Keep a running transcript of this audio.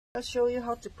I'll show you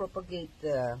how to propagate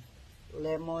the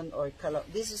lemon or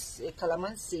this is a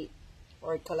Calamansi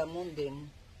or Calamundin.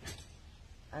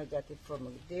 I got it from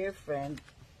a dear friend.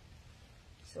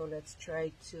 So let's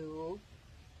try to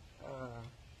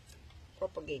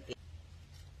propagate it.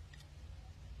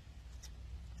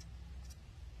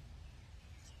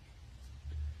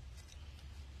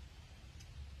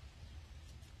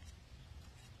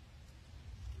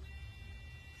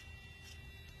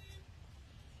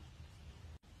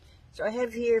 So I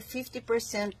have here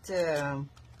 50%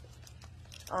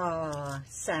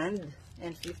 sand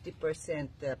and 50%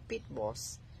 peat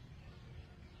moss.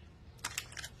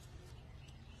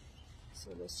 So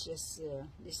let's just,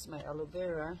 this is my aloe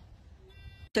vera.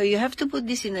 So you have to put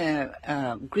this in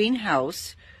a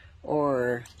greenhouse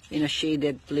or in a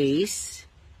shaded place.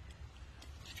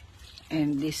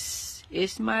 And this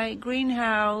is my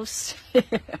greenhouse.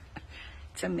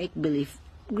 It's a make-believe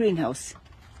greenhouse.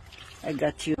 I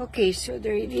got you. Okay, so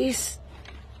there it is.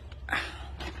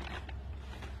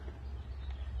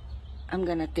 I'm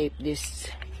gonna tape this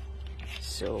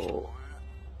so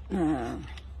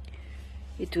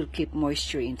it will keep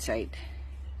moisture inside.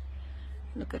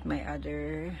 Look at my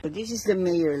other. So this is the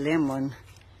Mayor lemon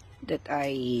that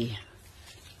I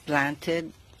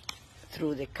planted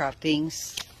through the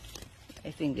cuttings. I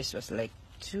think this was like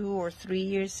 2 or 3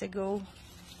 years ago.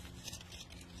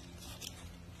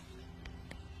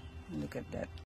 Look at that.